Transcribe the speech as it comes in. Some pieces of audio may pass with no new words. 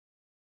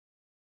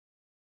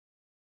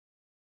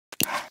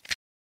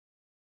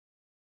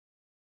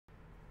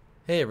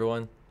Hey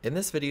everyone, in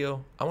this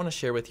video I want to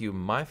share with you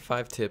my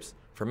 5 tips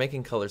for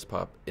making colors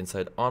pop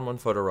inside ON1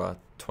 Photo RAW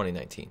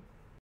 2019.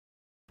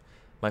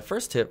 My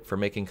first tip for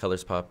making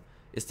colors pop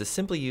is to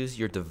simply use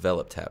your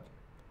Develop tab.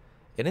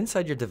 And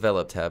inside your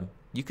Develop tab,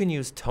 you can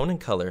use tone and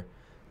color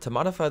to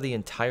modify the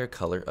entire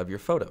color of your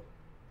photo.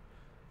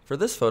 For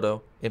this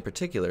photo in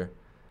particular,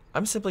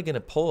 I'm simply going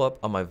to pull up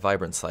on my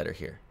vibrance slider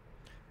here.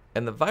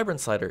 And the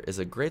vibrance slider is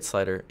a great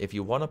slider if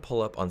you want to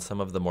pull up on some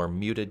of the more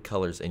muted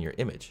colors in your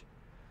image.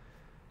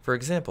 For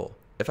example,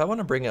 if I want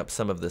to bring up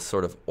some of this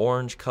sort of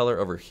orange color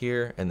over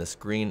here and this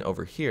green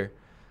over here,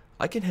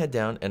 I can head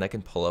down and I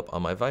can pull up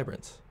on my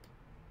vibrance.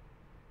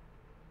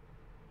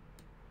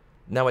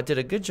 Now it did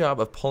a good job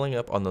of pulling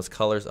up on those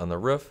colors on the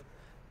roof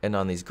and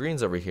on these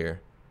greens over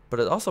here, but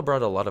it also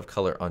brought a lot of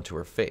color onto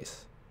her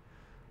face.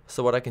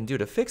 So what I can do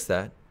to fix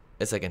that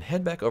is I can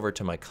head back over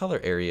to my color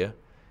area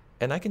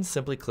and I can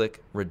simply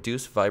click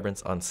Reduce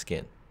Vibrance on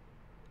Skin.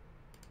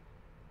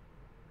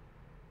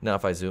 Now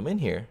if I zoom in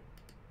here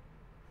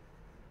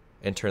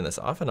and turn this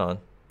off and on,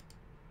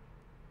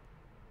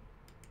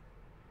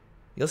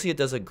 you'll see it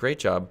does a great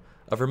job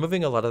of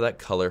removing a lot of that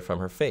color from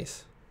her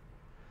face.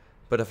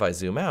 But if I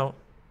zoom out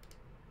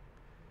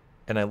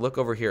and I look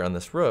over here on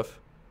this roof,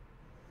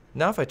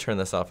 now if I turn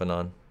this off and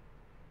on,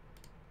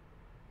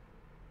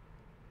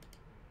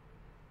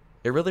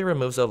 it really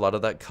removes a lot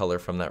of that color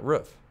from that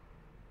roof.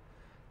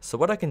 So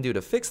what I can do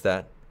to fix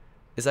that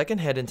is I can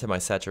head into my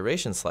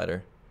saturation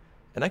slider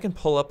and I can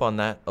pull up on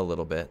that a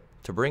little bit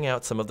to bring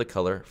out some of the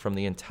color from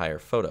the entire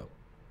photo.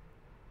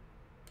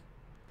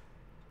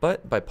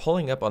 But by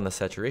pulling up on the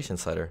saturation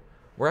slider,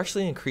 we're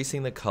actually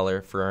increasing the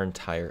color for our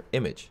entire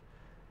image.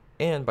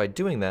 And by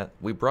doing that,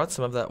 we brought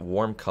some of that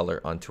warm color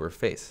onto her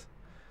face.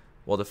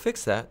 Well, to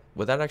fix that,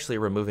 without actually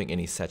removing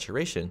any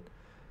saturation,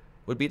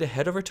 would be to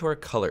head over to our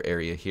color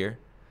area here,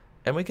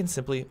 and we can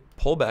simply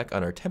pull back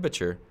on our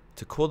temperature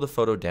to cool the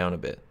photo down a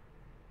bit.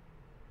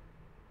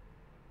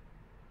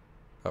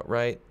 About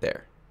right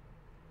there.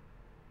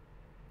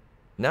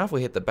 Now if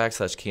we hit the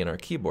backslash key on our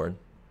keyboard,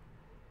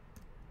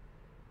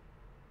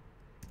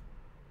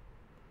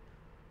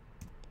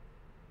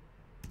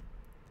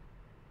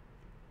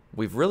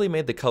 we've really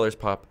made the colors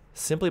pop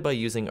simply by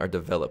using our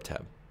Develop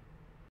tab.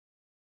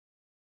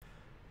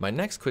 My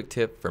next quick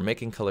tip for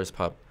making colors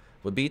pop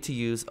would be to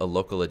use a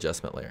local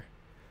adjustment layer.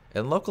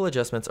 And local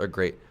adjustments are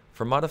great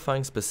for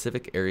modifying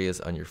specific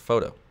areas on your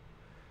photo.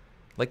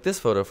 Like this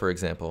photo, for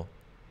example,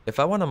 if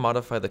I want to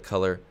modify the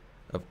color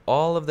of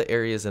all of the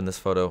areas in this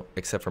photo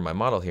except for my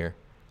model here,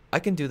 I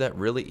can do that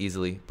really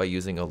easily by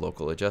using a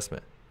local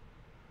adjustment.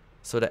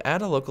 So to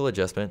add a local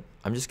adjustment,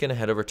 I'm just going to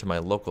head over to my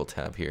local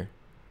tab here.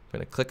 I'm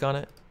going to click on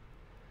it,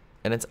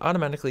 and it's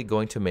automatically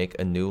going to make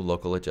a new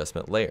local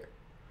adjustment layer.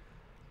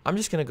 I'm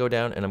just going to go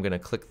down and I'm going to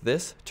click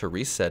this to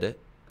reset it.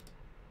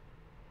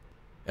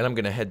 And I'm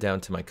going to head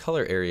down to my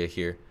color area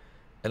here,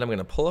 and I'm going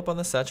to pull up on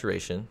the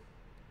saturation,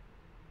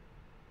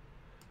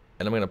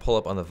 and I'm going to pull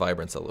up on the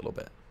vibrance a little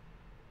bit.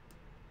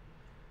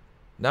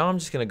 Now I'm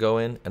just going to go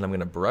in and I'm going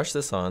to brush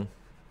this on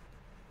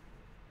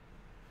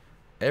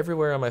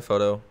everywhere on my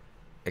photo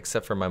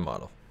except for my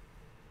model.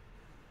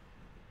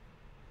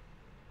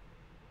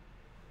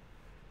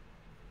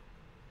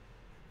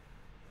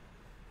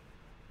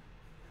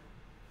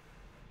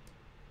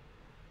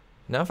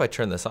 Now if I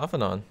turn this off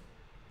and on,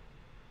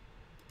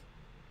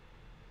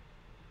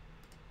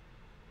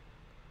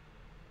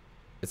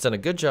 it's done a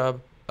good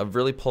job of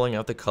really pulling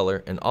out the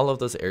color in all of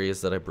those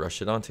areas that I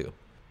brushed it onto.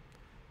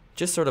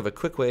 Just sort of a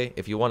quick way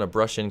if you want to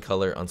brush in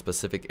color on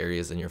specific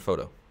areas in your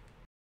photo.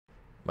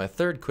 My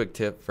third quick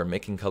tip for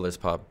making colors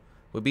pop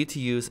would be to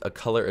use a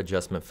color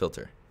adjustment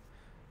filter.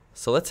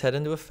 So let's head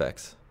into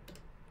Effects.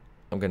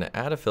 I'm going to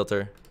add a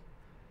filter,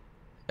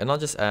 and I'll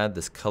just add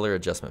this color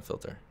adjustment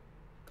filter.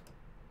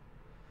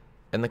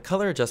 And the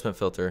color adjustment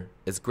filter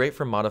is great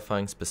for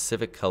modifying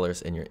specific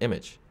colors in your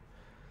image.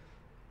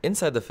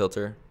 Inside the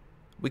filter,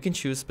 we can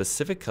choose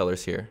specific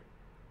colors here,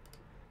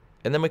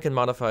 and then we can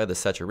modify the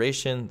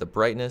saturation, the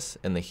brightness,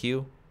 and the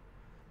hue.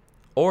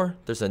 Or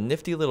there's a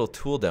nifty little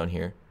tool down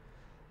here,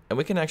 and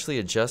we can actually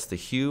adjust the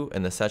hue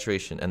and the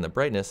saturation and the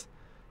brightness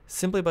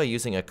simply by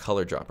using a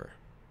color dropper.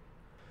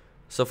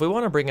 So if we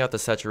want to bring out the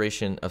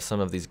saturation of some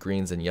of these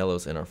greens and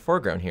yellows in our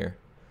foreground here,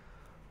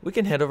 we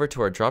can head over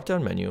to our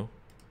drop-down menu.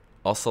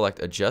 I'll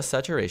select Adjust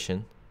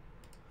Saturation.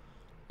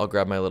 I'll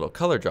grab my little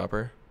color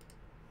dropper.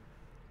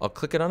 I'll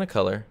click it on a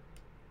color,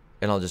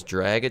 and I'll just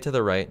drag it to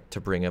the right to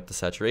bring up the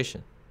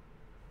saturation.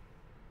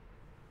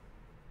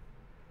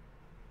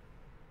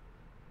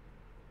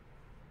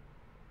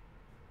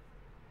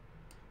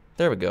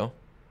 There we go.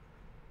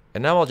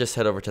 And now I'll just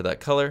head over to that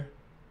color,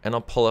 and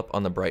I'll pull up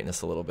on the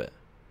brightness a little bit.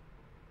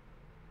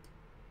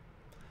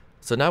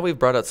 So now we've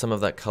brought out some of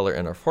that color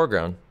in our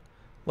foreground.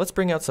 Let's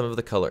bring out some of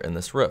the color in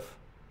this roof.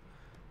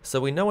 So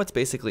we know it's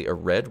basically a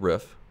red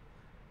roof,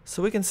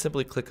 so we can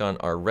simply click on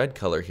our red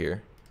color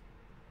here.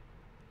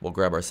 We'll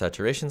grab our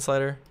saturation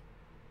slider,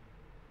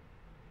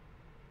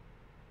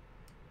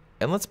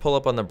 and let's pull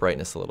up on the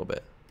brightness a little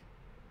bit.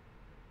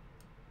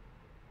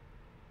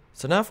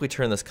 So now if we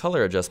turn this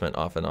color adjustment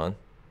off and on,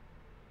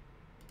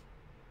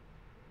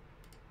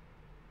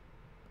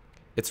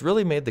 it's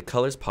really made the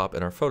colors pop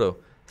in our photo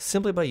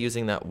simply by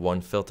using that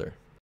one filter.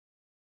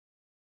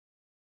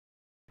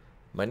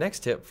 My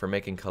next tip for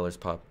making colors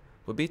pop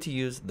would be to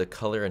use the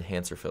color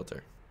enhancer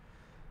filter.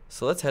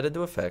 So let's head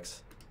into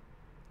effects,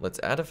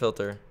 let's add a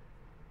filter,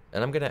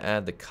 and I'm going to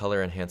add the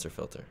color enhancer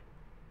filter.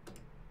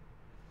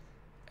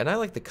 And I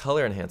like the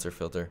color enhancer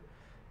filter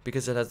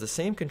because it has the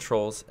same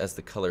controls as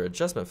the color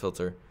adjustment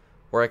filter,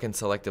 where I can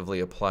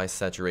selectively apply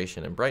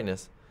saturation and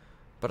brightness,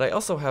 but I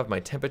also have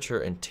my temperature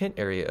and tint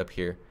area up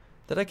here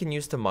that I can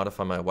use to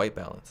modify my white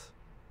balance.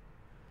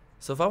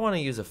 So if I want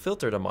to use a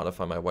filter to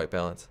modify my white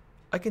balance,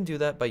 I can do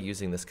that by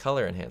using this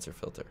color enhancer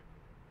filter.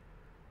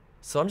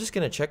 So I'm just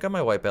going to check on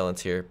my white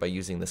balance here by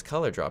using this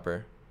color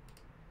dropper,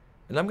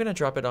 and I'm going to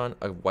drop it on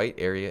a white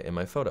area in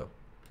my photo.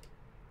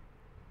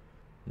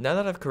 Now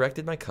that I've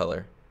corrected my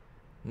color,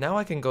 now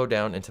I can go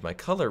down into my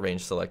color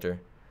range selector,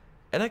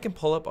 and I can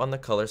pull up on the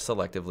color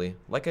selectively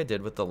like I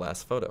did with the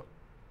last photo.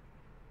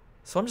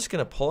 So I'm just going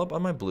to pull up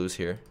on my blues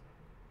here,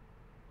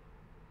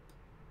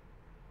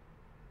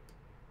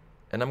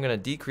 and I'm going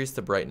to decrease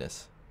the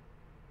brightness.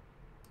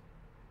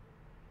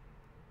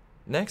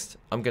 Next,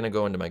 I'm going to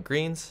go into my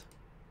greens,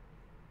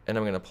 and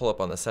I'm going to pull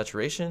up on the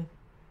saturation,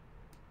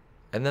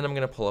 and then I'm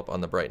going to pull up on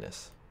the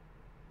brightness.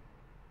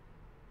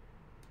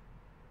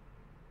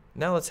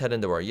 Now let's head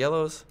into our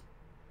yellows,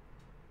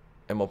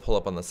 and we'll pull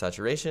up on the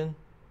saturation,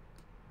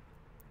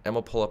 and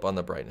we'll pull up on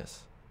the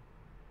brightness.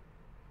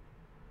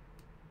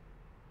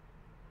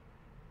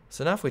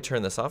 So now if we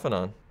turn this off and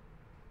on,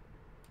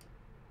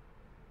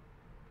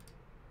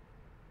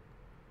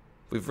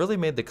 we've really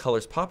made the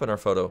colors pop in our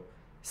photo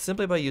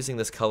simply by using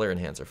this color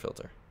enhancer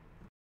filter.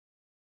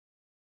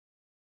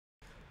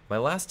 My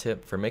last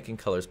tip for making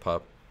colors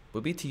pop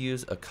would be to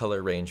use a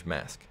color range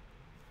mask.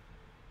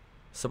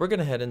 So we're going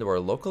to head into our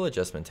local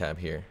adjustment tab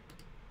here,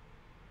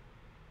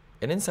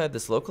 and inside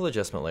this local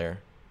adjustment layer,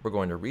 we're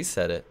going to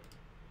reset it,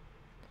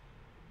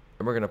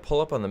 and we're going to pull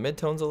up on the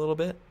midtones a little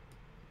bit,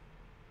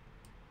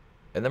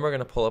 and then we're going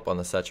to pull up on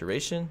the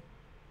saturation,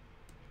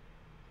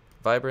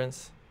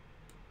 vibrance,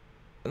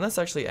 and let's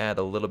actually add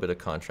a little bit of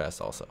contrast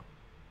also.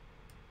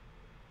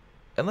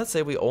 And let's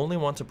say we only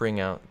want to bring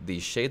out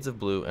these shades of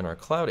blue in our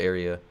cloud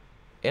area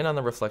and on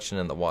the reflection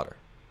in the water.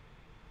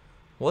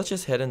 Well, let's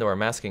just head into our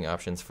masking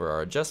options for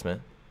our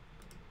adjustment,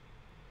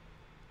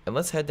 and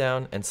let's head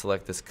down and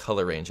select this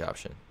color range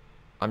option.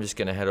 I'm just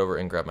going to head over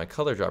and grab my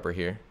color dropper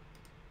here,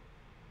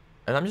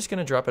 and I'm just going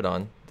to drop it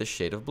on this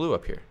shade of blue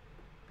up here.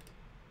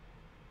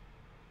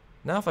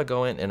 Now if I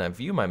go in and I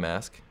view my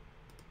mask,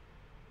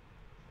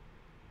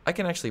 I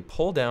can actually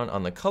pull down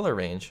on the color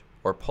range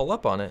or pull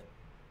up on it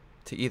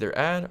to either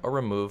add or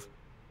remove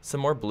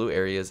some more blue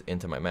areas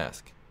into my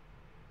mask.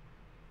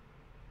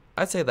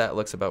 I'd say that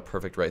looks about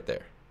perfect right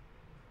there.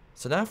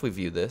 So now if we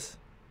view this,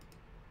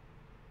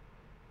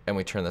 and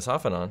we turn this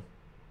off and on,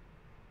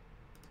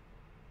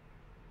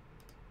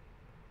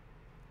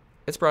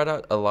 it's brought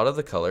out a lot of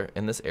the color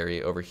in this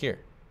area over here.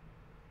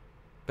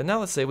 But now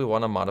let's say we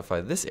want to modify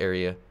this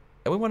area,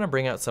 and we want to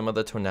bring out some of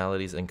the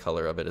tonalities and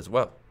color of it as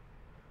well.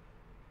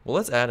 Well,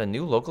 let's add a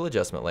new local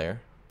adjustment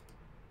layer.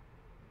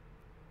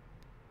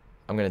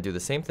 I'm going to do the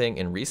same thing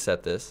and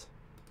reset this.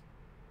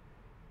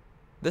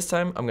 This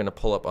time I'm going to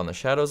pull up on the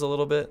shadows a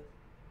little bit,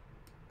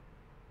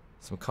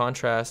 some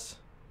contrast,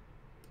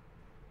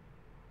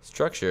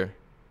 structure,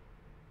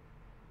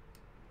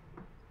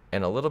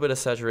 and a little bit of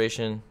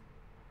saturation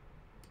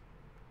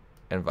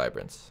and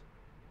vibrance.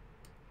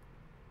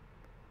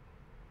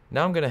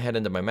 Now I'm going to head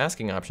into my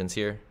masking options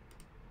here.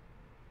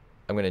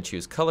 I'm going to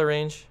choose color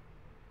range.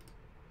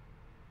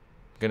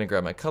 I'm going to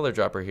grab my color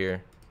dropper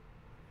here,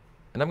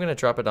 and I'm going to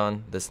drop it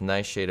on this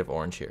nice shade of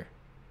orange here.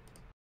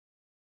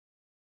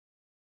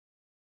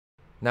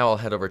 Now I'll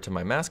head over to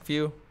my mask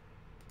view,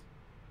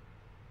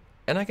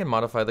 and I can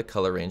modify the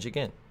color range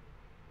again.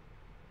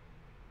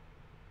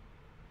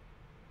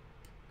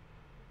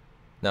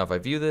 Now if I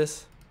view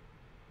this,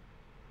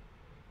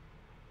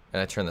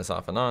 and I turn this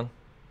off and on,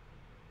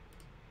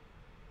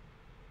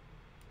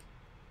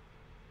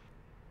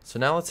 so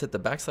now let's hit the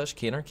backslash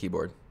key on our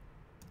keyboard.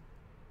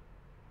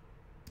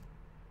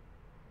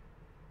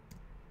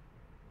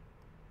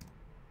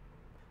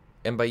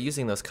 And by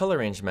using those color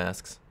range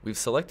masks, we've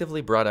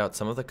selectively brought out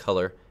some of the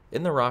color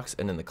in the rocks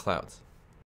and in the clouds.